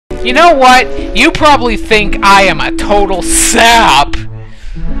You know what? You probably think I am a total sap.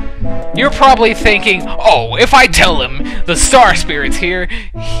 You're probably thinking, oh, if I tell him the Star Spirit's here,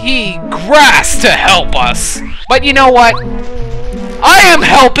 he grasps to help us. But you know what? I am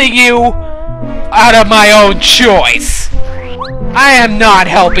helping you out of my own choice. I am not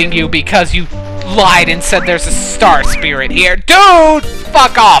helping you because you lied and said there's a Star Spirit here. Dude,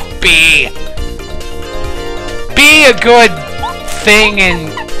 fuck off, B. Be a good thing and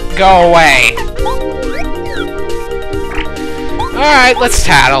go away. Alright, let's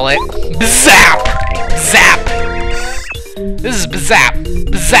tattle it. Zap! Zap! This is Bazap.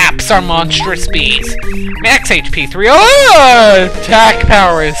 Bazaps are monstrous bees. Max HP 3. Oh! Attack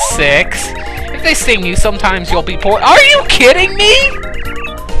power is 6. If they sting you, sometimes you'll be poor. Are you kidding me?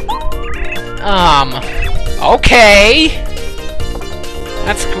 Okay.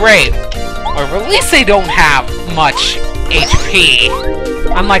 That's great. Or at least they don't have much HP.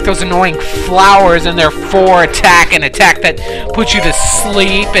 Unlike those annoying flowers and their 4 attack and attack that put you to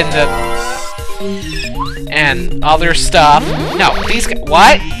sleep and other stuff. No, these guys.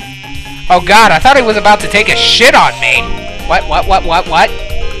 What? Oh god, I thought he was about to take a shit on me. What?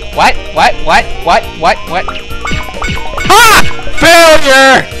 Ha!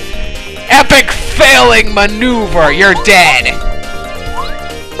 Failure! Epic failing maneuver. You're dead.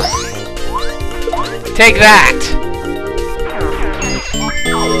 Take that.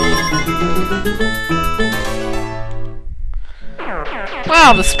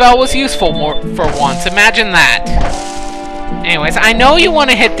 Wow, the spell was useful for once. Imagine that. Anyways, I know you want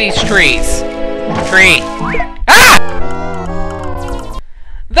to hit these trees. Ah!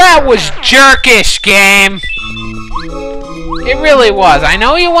 That was jerkish, game. It really was. I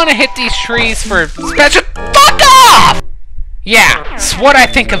know you want to hit these trees for special. Fuck off! Yeah, it's what I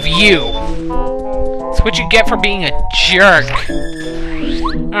think of you. It's what you get for being a jerk.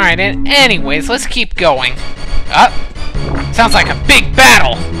 Alright, anyways, let's keep going. Sounds like a big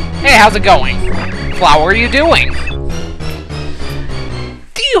battle! Hey, how's it going? Flower, what are you doing?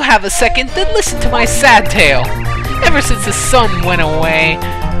 Do you have a second? Then listen to my sad tale. Ever since the sun went away,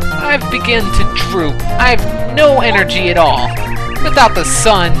 I've begun to droop. I have no energy at all. Without the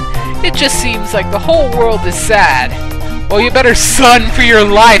sun, it just seems like the whole world is sad. Well, you better sun for your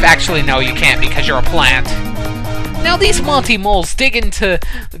life! Actually, no, you can't because you're a plant. Now these Monty moles dig into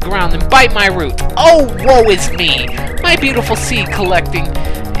the ground and bite my roots. Oh, woe is me! My beautiful seed collecting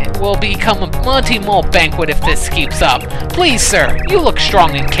will become a Monty mole banquet if this keeps up. Please, sir, you look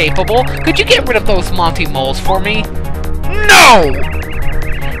strong and capable. Could you get rid of those Monty moles for me? No!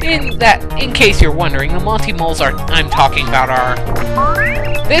 In case you're wondering, the Monty moles I'm talking about are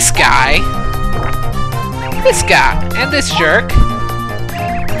this guy, and this jerk,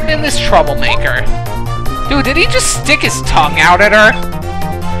 and this troublemaker. Dude, did he just stick his tongue out at her?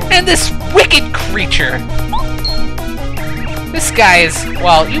 And this wicked creature. This guy is,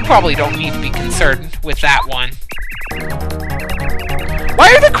 well, you probably don't need to be concerned with that one.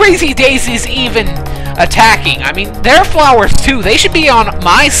 Why are the crazy daisies even attacking? I mean, they're flowers too. They should be on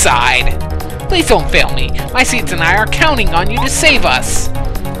my side. Please don't fail me. My seeds and I are counting on you to save us.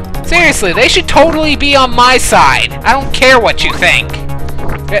 Seriously, they should totally be on my side. I don't care what you think.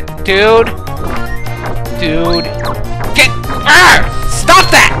 Dude. Get... Stop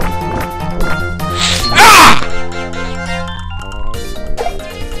that!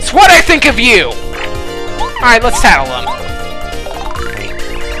 It's what I think of you! Alright, let's tattle them.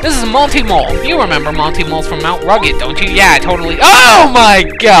 This is Monty Mole. You remember Monty Moles from Mount Rugged, don't you? Yeah, totally. Oh my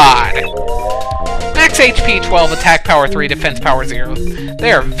god! Max HP 12, attack power 3, defense power 0.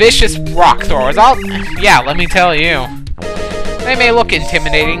 They are vicious rock throwers. Yeah, let me tell you. They may look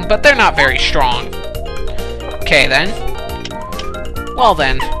intimidating, but they're not very strong. Okay, then. Well,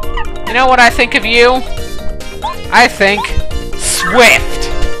 then. You know what I think of you? I think swift.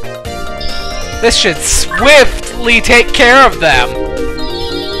 This should swiftly take care of them.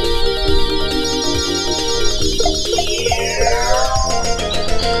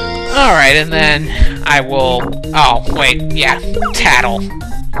 Alright, and then I will... Oh, wait, yeah. Tattle.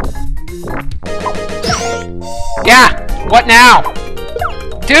 Yeah! What now?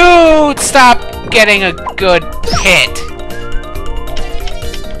 Dude, stop getting a good hit.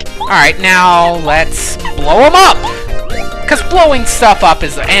 Alright, now let's blow him up! Because blowing stuff up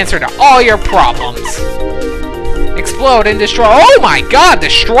is the answer to all your problems. Explode and destroy. Oh my god,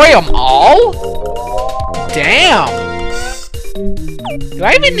 destroy them all? Damn. Do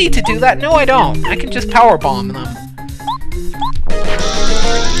I even need to do that? No, I don't. I can just power bomb them.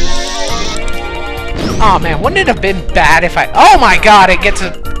 Oh man, wouldn't it have been bad if I... Oh my god, it gets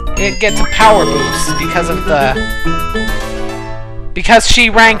a power boost because of the... Because she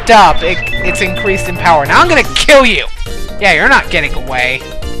ranked up, it's increased in power. Now I'm gonna kill you! Yeah, you're not getting away.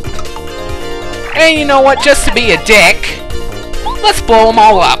 And you know what? Just to be a dick, let's blow them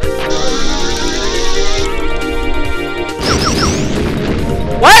all up.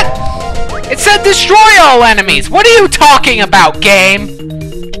 What? It said destroy all enemies! What are you talking about, game?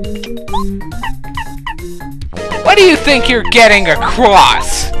 What do you think you're getting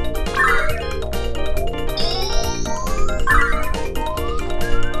across?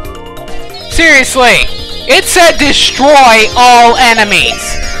 Seriously, it said destroy all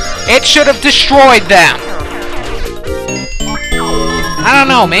enemies. It should have destroyed them. I don't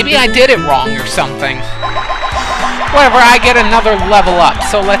know, maybe I did it wrong or something. Whatever, I get another level up,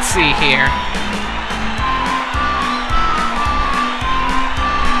 so let's see here.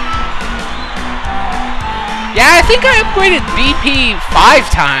 Yeah, I think I upgraded BP 5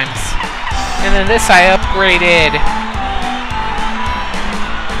 times. And then this I upgraded...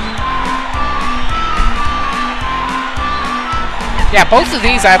 Yeah, both of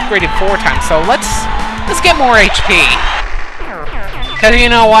these I upgraded 4 times, so let's get more HP. Because you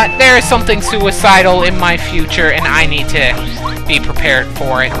know what? There is something suicidal in my future, and I need to be prepared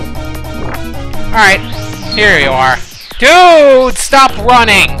for it. Alright, here you are. Dude, stop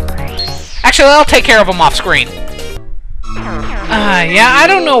running! Actually, I'll take care of him off screen. Yeah, I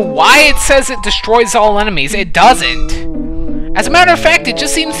don't know why it says it destroys all enemies. It doesn't. As a matter of fact, it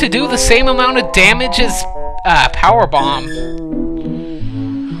just seems to do the same amount of damage as Bob-omb.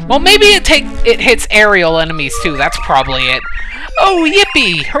 Well, maybe it hits aerial enemies too. That's probably it. Oh,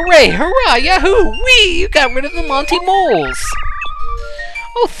 yippee! Hooray! Hurrah! Yahoo! Whee! You got rid of the Monty Moles!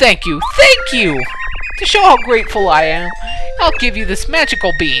 Oh, thank you! Thank you! To show how grateful I am, I'll give you this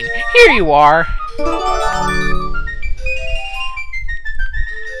magical bean. Here you are!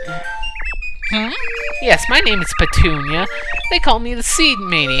 Yes, my name is Petunia. They call me the Seed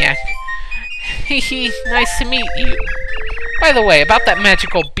Maniac. Hehe, nice to meet you. By the way, about that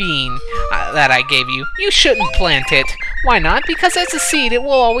magical bean that I gave you, you shouldn't plant it. Why not? Because as a seed, it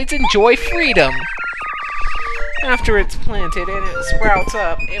will always enjoy freedom. After it's planted and it sprouts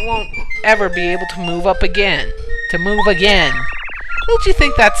up, it won't ever be able to move up again. Don't you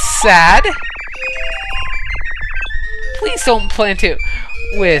think that's sad? Please don't plant it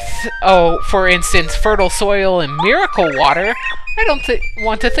with, for instance, fertile soil and miracle water. I don't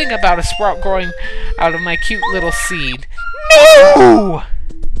want to think about a sprout growing out of my cute little seed. No!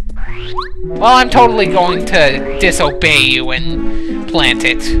 Well, I'm totally going to disobey you and plant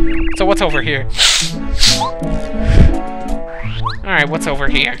it. So what's over here? Alright, what's over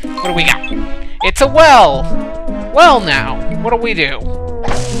here? What do we got? It's a well! Well now, what do we do?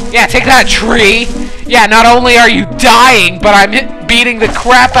 Yeah, take that, tree! Yeah, not only are you dying, but I'm beating the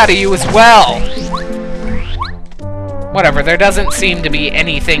crap out of you as well! Whatever, there doesn't seem to be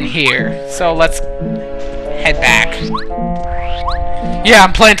anything here, so let's head back. Yeah,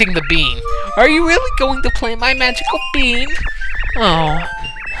 I'm planting the bean. Are you really going to plant my magical bean? Oh.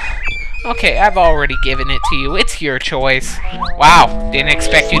 Okay, I've already given it to you. It's your choice. Wow, didn't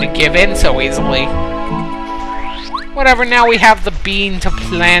expect you to give in so easily. Whatever, now we have the bean to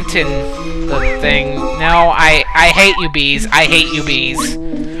plant in the thing. No, I hate you, bees. I hate you, bees.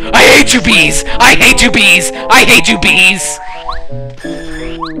 I hate you, bees! I hate you, bees! I hate you, bees!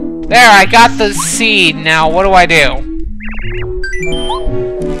 There, I got the seed. Now, what do I do?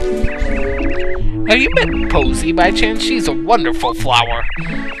 Have you met Posy by chance? She's a wonderful flower.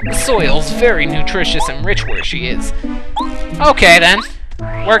 The soil's very nutritious and rich where she is. Okay, then.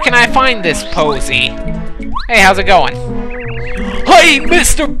 Where can I find this Posy? Hey, how's it going? Hey,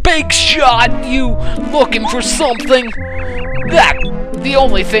 Mr. Big Shot! You looking for something? The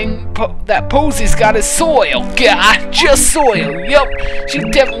only thing that Posy's got is soil. Gah, just soil. Yep, she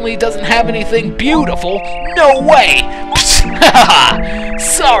definitely doesn't have anything beautiful. No way. Haha.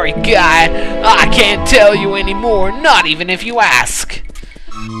 Sorry, guy. I can't tell you anymore, not even if you ask.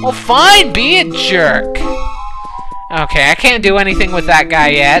 Well, fine, be a jerk. Okay, I can't do anything with that guy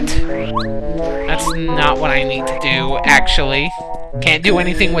yet. That's not what I need to do, actually. Can't do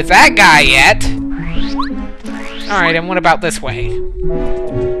anything with that guy yet. Alright, and what about this way?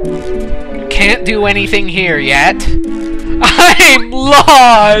 Can't do anything here yet. I'm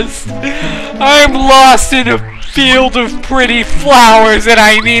lost! I'm lost in a field of pretty flowers and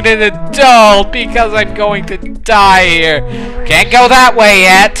I need an adult because I'm going to die here. Can't go that way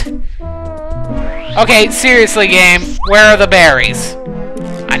yet. Okay, seriously, game, where are the berries?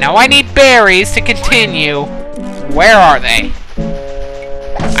 I know I need berries to continue. Where are they?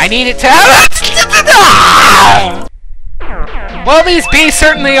 I need it to... Well, these bees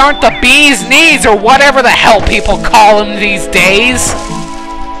certainly aren't the bee's knees or whatever the hell people call them these days.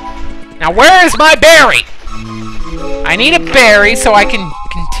 Now, where is my berry? I need a berry so I can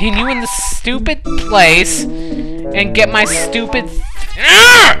continue in the stupid place and get my stupid...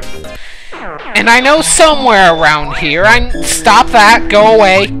 And I know somewhere around here... Stop that. Go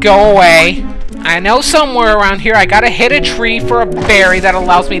away. Go away. I know somewhere around here I gotta hit a tree for a berry that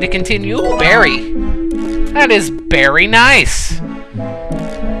allows me to continue. Ooh, berry. That is very nice.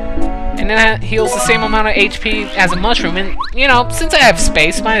 And then that heals the same amount of HP as a mushroom. And, you know, since I have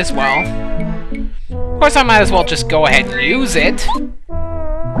space, might as well. Of course, I might as well just go ahead and use it.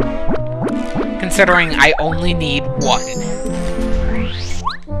 Considering I only need one.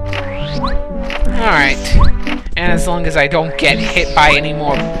 Alright. And as long as I don't get hit by any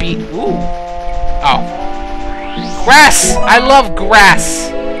more Ooh. Oh. Grass! I love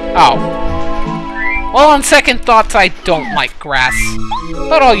grass! Oh. Well, on second thoughts, I don't like grass.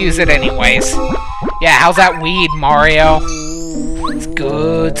 But I'll use it anyways. Yeah, how's that weed, Mario? It's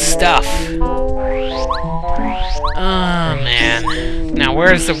good stuff. Oh, man. Now,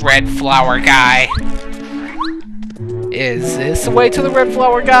 where's the red flower guy? Is this the way to the red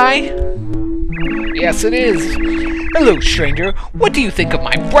flower guy? Yes, it is. Hello, stranger. What do you think of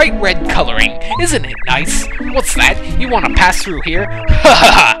my bright red coloring? Isn't it nice? What's that? You want to pass through here? Ha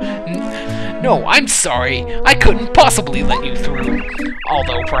ha ha! No, I'm sorry. I couldn't possibly let you through.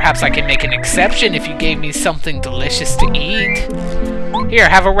 Although, perhaps I can make an exception if you gave me something delicious to eat. Here,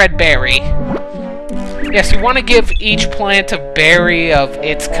 have a red berry. Yes, you want to give each plant a berry of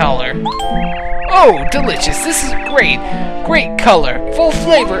its color. Oh, delicious. This is great. Great color. Full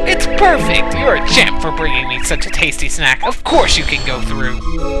flavor. It's perfect. You're a champ for bringing me such a tasty snack. Of course you can go through.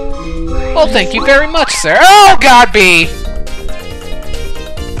 Well, thank you very much, sir. Oh, God, bee!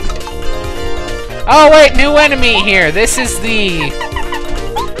 Oh, wait, new enemy here. This is the...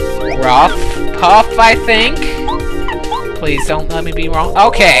 Rough Puff, I think? Please don't let me be wrong.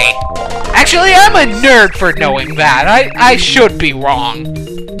 Okay. Actually, I'm a nerd for knowing that. I should be wrong.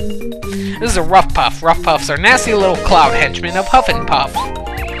 This is a Rough Puff. Rough Puffs are nasty little cloud henchmen of Huff and Puff.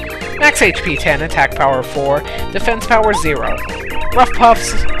 Max HP 10, attack power 4, defense power 0. Rough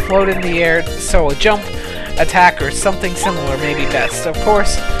Puffs float in the air, so a jump attack or something similar may be best. Of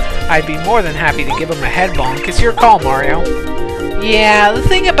course, I'd be more than happy to give him a head bonk. It's your call, Mario. Yeah, the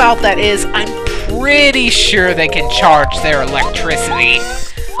thing about that is, I'm pretty sure they can charge their electricity.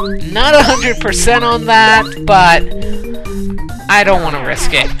 Not 100% on that, but I don't want to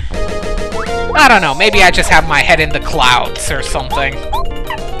risk it. I don't know, maybe I just have my head in the clouds or something.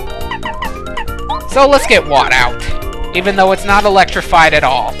 So let's get Watt out, even though it's not electrified at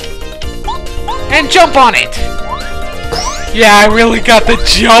all. And jump on it! Yeah, I really got the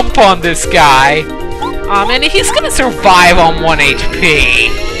jump on this guy. And he's gonna survive on 1 HP.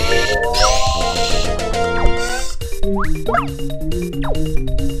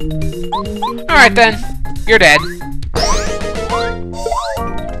 Alright then, you're dead.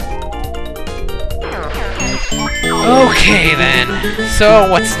 Okay then, so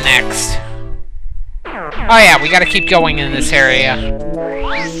what's next? Oh yeah, we gotta keep going in this area.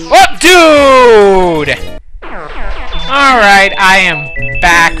 Oh, dude! Alright, I am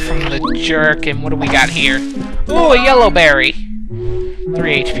back from the jerk, and what do we got here? Ooh, a yellow berry.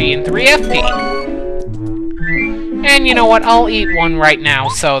 3 HP and 3 FP. And you know what, I'll eat one right now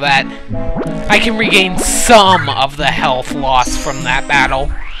so that I can regain some of the health lost from that battle.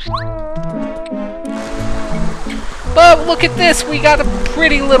 But look at this, we got a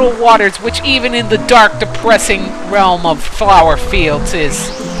pretty little waters, which even in the dark, depressing realm of flower fields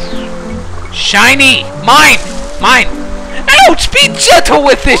is... shiny! Mine! Mine! Ouch! Be gentle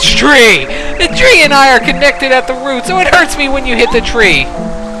with this tree! The tree and I are connected at the root, so it hurts me when you hit the tree.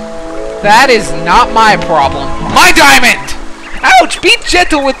 That is not my problem. My diamond! Ouch! Be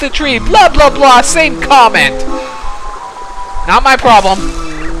gentle with the tree! Blah blah blah, same comment. Not my problem.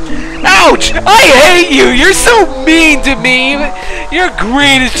 Ouch! I hate you! You're so mean to me! Your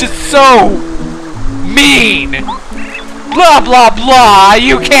green is just so... mean! Blah blah blah!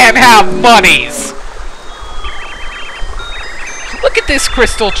 You can't have monies! Look at this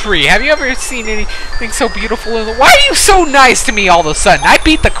crystal tree. Have you ever seen anything so beautiful in the... Why are you so nice to me all of a sudden? I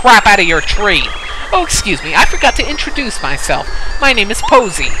beat the crap out of your tree. Oh, excuse me. I forgot to introduce myself. My name is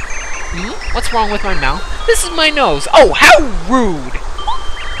Posy. What's wrong with my mouth? This is my nose. Oh, how rude!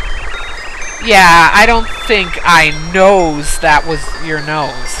 Yeah, I don't think I knows that was your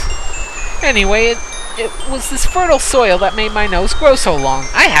nose. Anyway, it was this fertile soil that made my nose grow so long.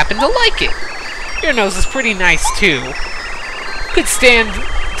 I happen to like it. Your nose is pretty nice, too. Could stand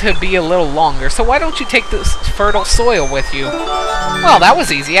to be a little longer, so why don't you take this fertile soil with you? Well, that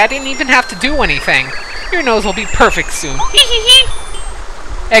was easy. I didn't even have to do anything. Your nose will be perfect soon.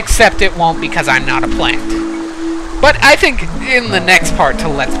 Except it won't because I'm not a plant. But I think in the next part to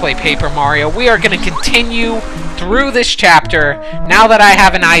Let's Play Paper Mario, we are going to continue through this chapter now that I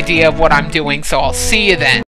have an idea of what I'm doing, so I'll see you then.